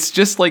 it's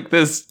just like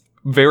this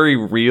very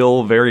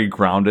real, very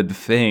grounded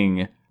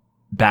thing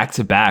back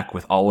to back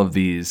with all of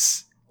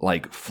these,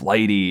 like,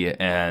 flighty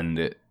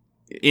and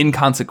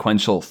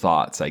inconsequential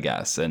thoughts, I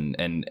guess,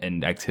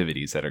 and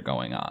activities that are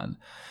going on.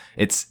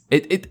 It's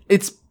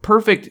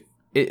perfect.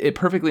 It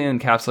perfectly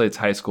encapsulates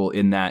high school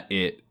in that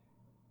it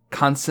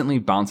constantly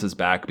bounces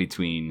back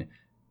between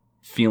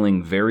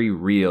feeling very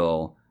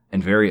real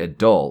and very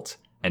adult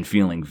and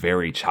feeling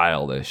very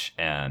childish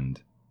and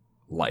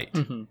light.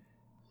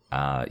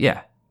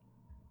 Yeah.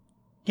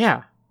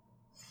 Yeah.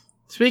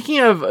 Speaking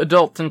of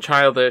adult and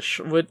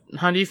childish,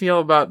 how do you feel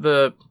about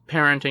the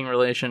parenting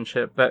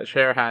relationship that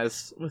Cher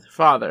has with her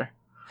father?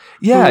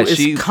 Yeah, who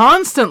she's is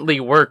constantly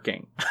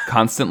working.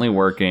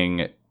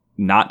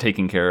 Not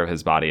taking care of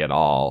his body at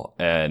all,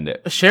 and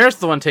Cher's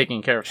the one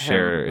taking care of him.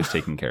 Cher is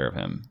taking care of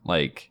him,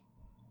 like,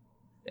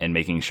 and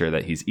making sure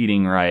that he's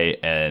eating right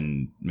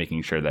and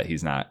making sure that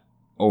he's not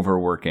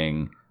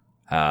overworking.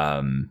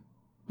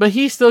 But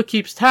he still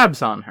keeps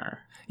tabs on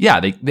her.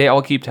 Yeah, they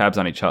all keep tabs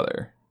on each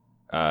other.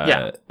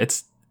 Yeah.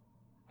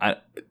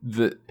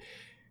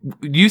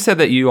 You said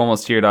that you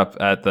almost teared up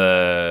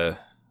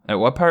at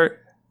what part?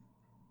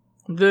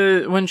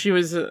 When she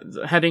was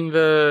heading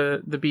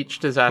the beach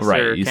disaster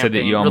Right, you said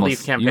that you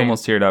almost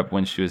teared up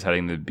when she was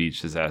heading the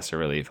beach disaster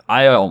relief.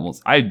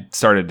 I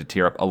started to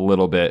tear up a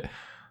little bit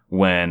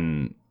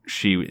when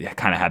she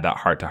kind of had that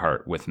heart to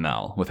heart with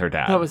Mel, with her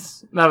dad. That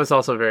was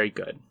also very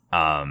good.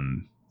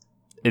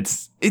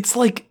 It's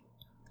like,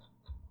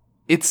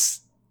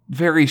 it's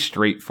very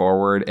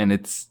straightforward, and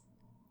it's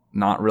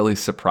not really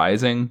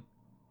surprising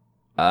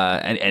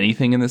and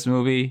anything in this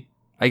movie,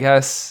 I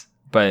guess,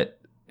 but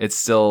it's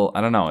still,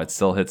 I don't know, it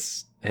still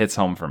hits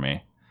home for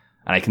me.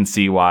 And I can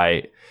see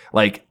why,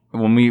 like,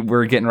 when we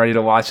were getting ready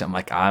to watch it, I'm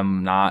like,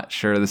 I'm not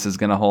sure this is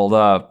going to hold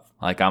up.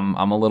 Like, I'm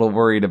a little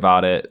worried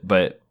about it,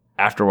 but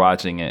after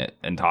watching it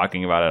and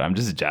talking about it, I'm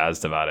just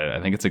jazzed about it.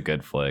 I think it's a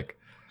good flick.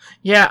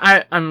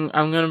 Yeah, I'm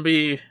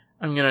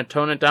gonna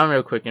tone it down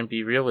real quick and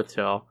be real with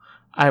y'all.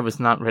 I was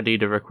not ready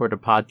to record a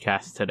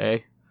podcast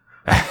today.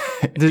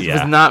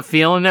 Was not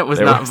feeling it, was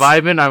not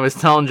vibing. I was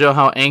telling Joe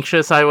how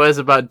anxious I was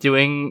about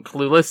doing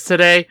Clueless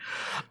today.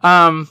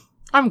 I'm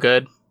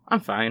good. I'm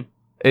fine.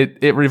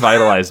 It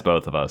revitalized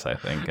both of us, I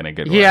think, in a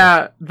good way.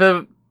 Yeah,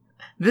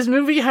 this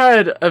movie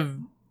had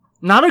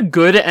not a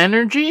good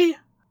energy,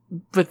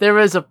 but there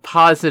was a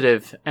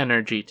positive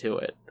energy to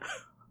it.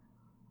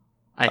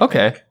 I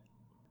think.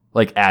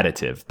 Like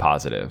additive,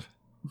 positive.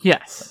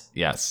 Yes.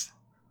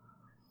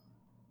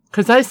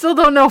 Because I still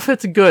don't know if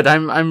it's good.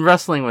 I'm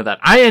wrestling with that.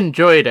 I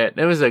enjoyed it.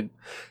 It was a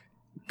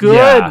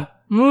good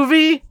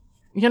movie.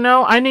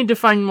 I need to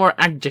find more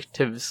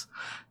adjectives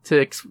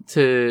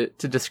to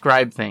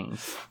describe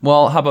things.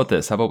 Well, how about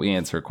this? How about we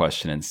answer a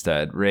question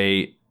instead?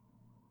 Ray,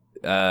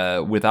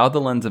 without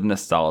the lens of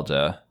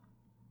nostalgia,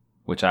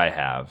 which I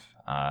have,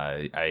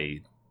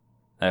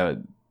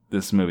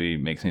 this movie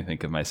makes me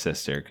think of my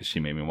sister because she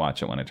made me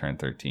watch it when I turned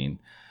 13.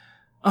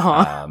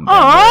 And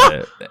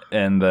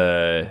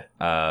the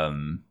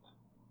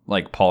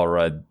like, Paul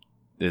Rudd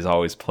is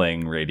always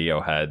playing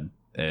Radiohead,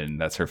 and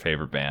that's her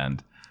favorite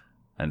band.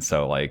 And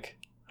so, like,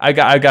 I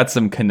got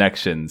some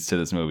connections to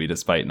this movie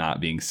despite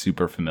not being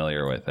super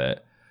familiar with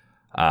it.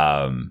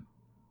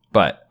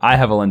 But I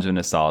have a lens of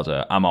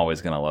nostalgia. I'm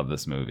always gonna love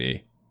this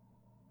movie.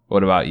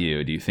 What about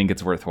you? Do you think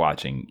it's worth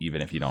watching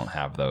even if you don't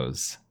have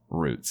those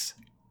roots?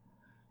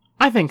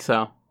 I think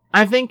so.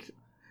 I think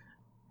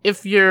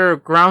if you're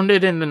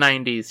grounded in the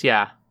 90s,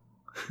 yeah.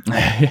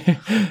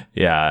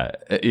 yeah.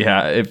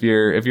 If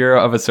you're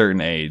of a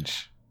certain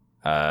age,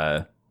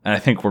 and I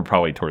think we're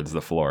probably towards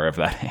the floor of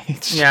that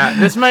age. Yeah,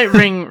 this might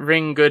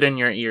ring good in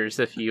your ears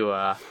if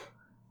you're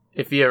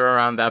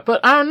around that.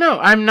 But I don't know.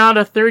 I'm not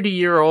a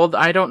 30-year-old.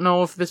 I don't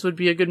know if this would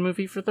be a good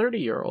movie for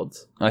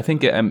 30-year-olds. I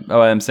think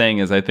what I'm saying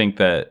is I think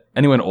that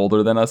anyone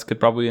older than us could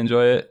probably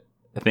enjoy it.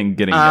 I think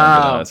getting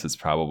younger than us is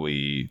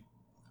probably.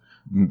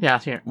 Yeah,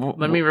 here.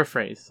 Let me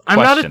rephrase. I'm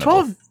not a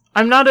 12.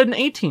 I'm not an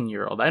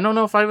 18-year-old. I don't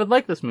know if I would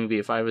like this movie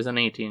if I was an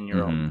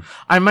 18-year-old. Mm-hmm.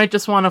 I might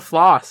just want to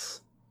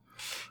floss.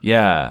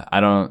 Yeah,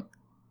 I don't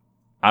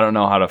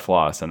know how to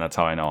floss, and that's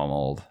how I know I'm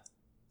old.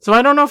 So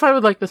I don't know if I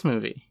would like this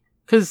movie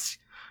because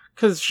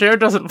Cher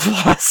doesn't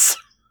floss.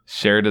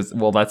 Cher does.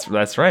 Well, that's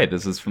right.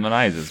 This is from the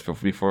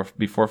 90s,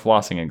 before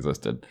flossing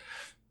existed.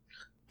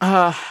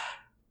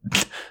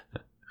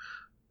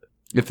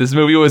 If this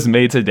movie was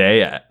made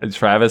today,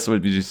 Travis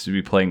would just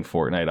be playing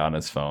Fortnite on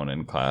his phone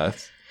in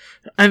class.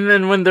 And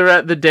then when they're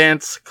at the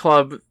dance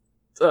club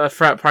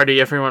frat party,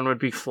 everyone would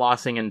be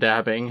flossing and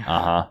dabbing.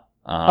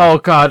 Oh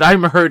god,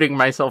 I'm hurting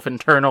myself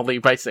internally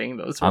by saying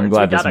those words. I'm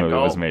glad this movie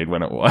was made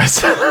when it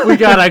was. We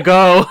gotta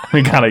go.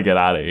 We gotta get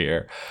out of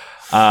here.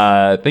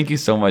 Thank you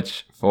so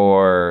much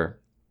for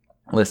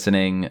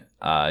listening.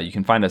 You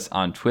can find us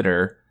on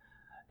Twitter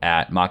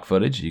at Mock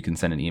Footage. You can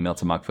send an email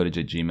to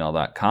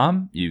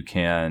mockfootage@gmail.com. You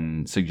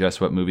can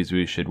suggest what movies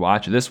we should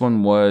watch. This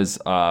one was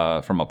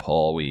from a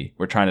poll.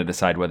 We're trying to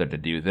decide whether to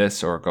do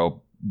this or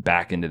go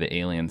back into the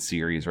Alien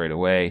series right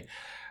away.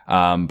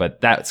 But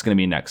that's going to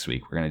be next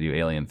week. We're going to do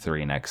Alien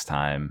 3 next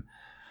time.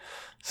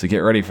 So get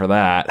ready for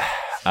that.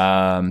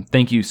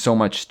 Thank you so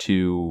much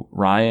to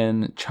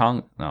Ryan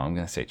Chong. No, I'm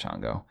going to say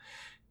Chongo.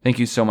 Thank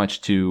you so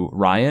much to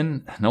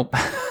Ryan. Nope.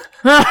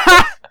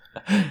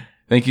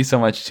 Thank you so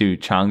much to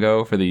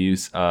Chongo for the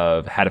use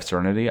of Hat of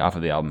Serenity off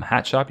of the album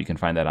Hat Shop. You can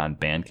find that on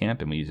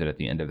Bandcamp, and we use it at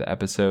the end of the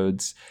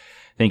episodes.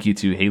 Thank you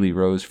to Haley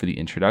Rose for the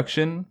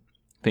introduction.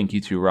 Thank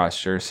you to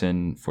Ross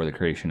Jerson for the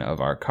creation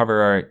of our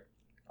cover art.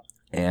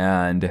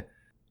 And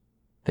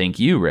thank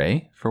you,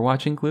 Ray, for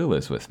watching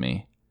Clueless with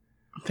me.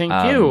 Thank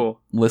you.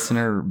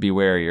 Listener,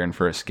 beware, you're in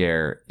for a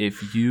scare.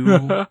 If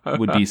you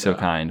would be so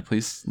kind,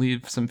 please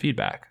leave some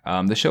feedback.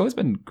 The show has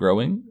been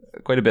growing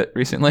quite a bit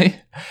recently,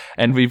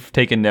 and we've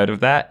taken note of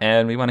that,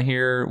 and we want to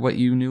hear what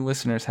you new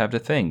listeners have to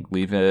think.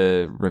 Leave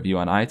a review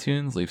on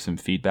iTunes, leave some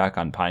feedback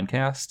on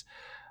Pinecast.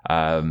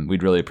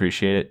 We'd really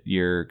appreciate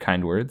your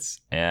kind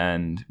words,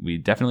 and we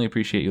definitely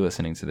appreciate you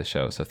listening to the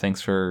show. So thanks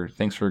for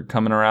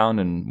coming around,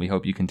 and we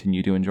hope you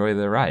continue to enjoy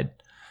the ride.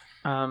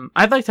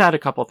 I'd like to add a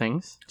couple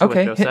things to what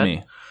Joe hit said.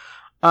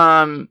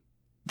 Me.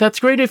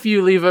 That's great if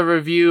you leave a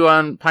review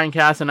on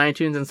Pinecast and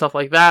iTunes and stuff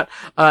like that.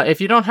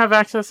 If you don't have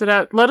access to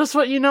that, let us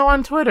what you know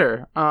on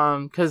Twitter,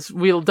 because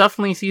we'll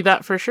definitely see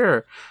that for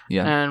sure.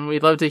 Yeah. And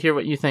we'd love to hear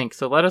what you think.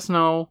 So let us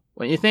know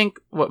what you think,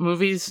 what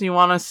movies you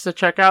want us to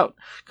check out,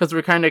 because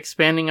we're kind of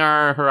expanding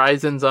our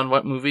horizons on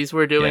what movies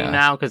we're doing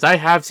now, because I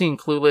have seen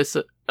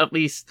Clueless at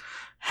least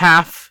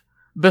half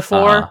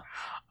before.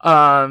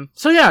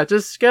 So yeah,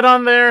 just get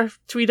on there,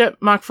 tweet at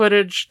Mock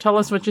Footage, tell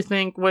us what you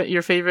think, what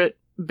your favorite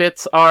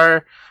bits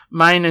are.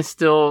 Mine is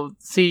still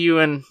See You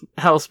in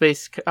Hell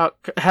Space,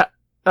 that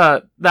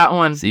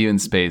one. See You in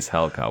Space,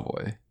 Hell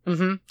Cowboy.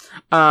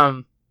 Mm-hmm.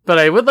 But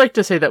I would like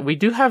to say that we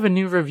do have a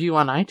new review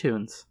on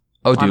iTunes.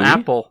 Oh, do on we?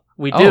 Apple.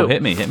 We do. Oh,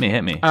 hit me.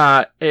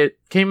 It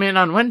came in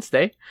on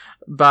Wednesday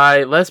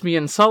by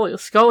Lesbian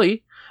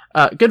Scully.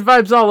 Good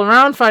vibes all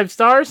around, 5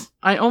 stars.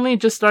 I only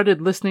just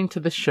started listening to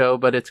this show,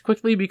 but it's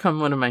quickly become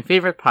one of my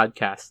favorite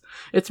podcasts.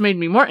 It's made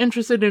me more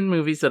interested in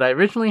movies that I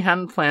originally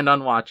hadn't planned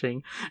on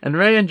watching, and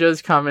Ray and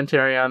Joe's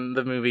commentary on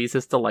the movies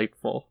is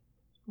delightful.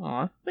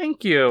 Aw,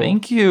 thank you.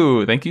 Thank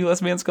you,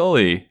 Lesbian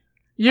Scully.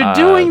 You're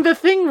doing the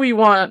thing we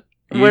want,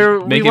 where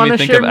we want to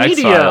share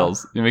media.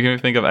 Exiles. You're making me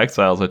think of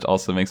Exiles, which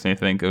also makes me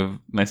think of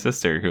my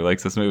sister who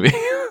likes this movie.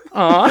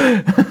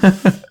 Aw.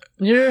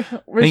 We're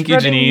Thank you,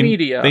 Janine.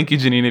 Media. Thank you,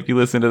 Janine, if you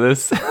listen to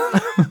this.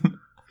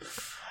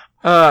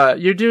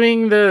 You're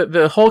doing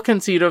the whole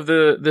conceit of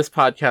this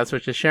podcast,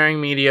 which is sharing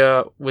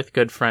media with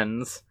good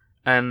friends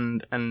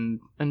and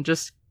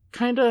just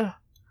kind of,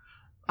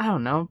 I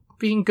don't know,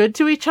 being good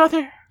to each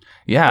other.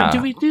 Yeah. Do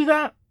we do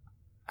that?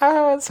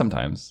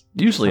 Sometimes.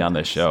 Usually on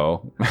this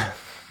show.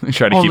 We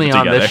try to Only keep it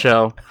together. on this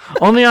show.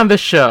 Only on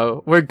this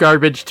show. We're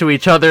garbage to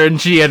each other in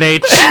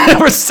G&H.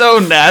 We're so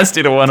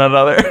nasty to one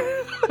another.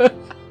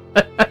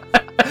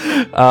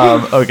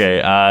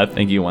 Okay,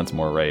 thank you once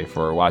more, Ray,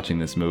 for watching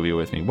this movie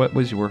with me. What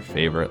was your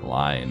favorite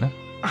line?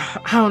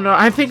 I don't know.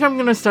 I think I'm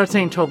going to start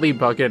saying totally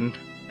bugging.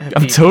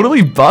 I'm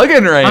totally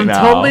bugging now. I'm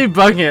totally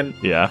bugging.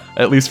 Yeah,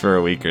 at least for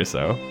a week or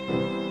so.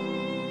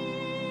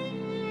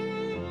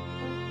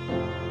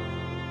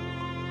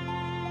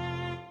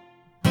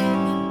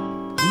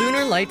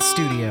 Lunar Light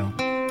Studio.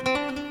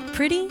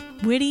 Pretty,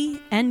 witty,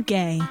 and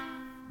gay.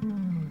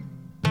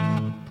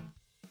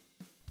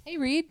 Hey,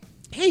 Reed.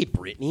 Hey,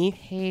 Brittany.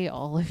 Hey,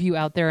 all of you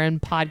out there in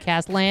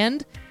podcast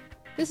land.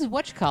 This is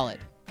Whatchcallit.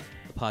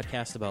 A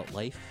podcast about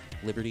life,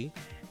 liberty,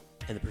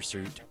 and the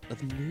pursuit of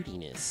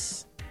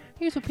nerdiness.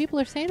 Here's what people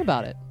are saying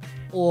about it.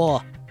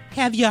 Oh,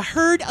 have you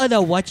heard of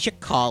the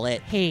Whatchcallit?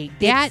 Hey,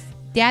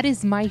 that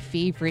is my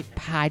favorite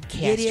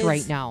podcast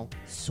right now.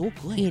 So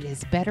good. It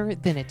is better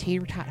than a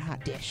tater tot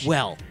hot dish.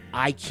 Well,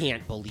 I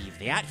can't believe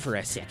that for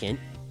a second.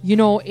 You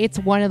know, it's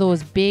one of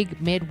those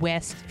big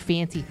Midwest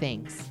fancy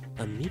things.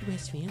 A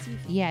Midwest fancy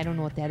thing? Yeah, I don't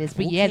know what that is,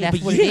 but Okay, yeah, that's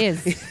but what yeah.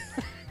 it is.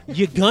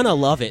 You're gonna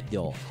love it,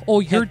 though.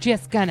 Oh, you're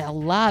just gonna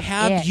love it.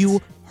 Have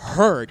you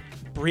heard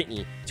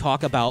Brittany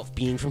talk about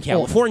being from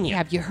California?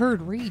 Have you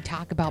heard Reed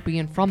talk about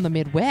being from the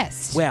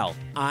Midwest? Well,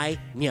 I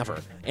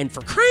never. And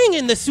for crying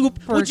in the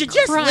soup, For would you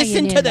just crying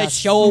listen in to the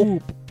show?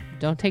 soup.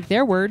 Don't take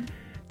their word.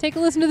 Take a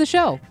listen to the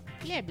show.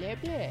 Blah, blah,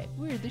 blah.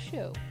 We're the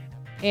show.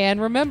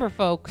 And remember,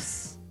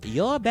 folks.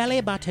 Your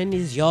belly button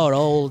is your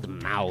old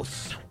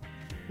mouth.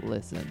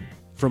 Listen.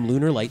 From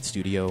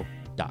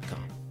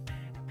LunarLightStudio.com.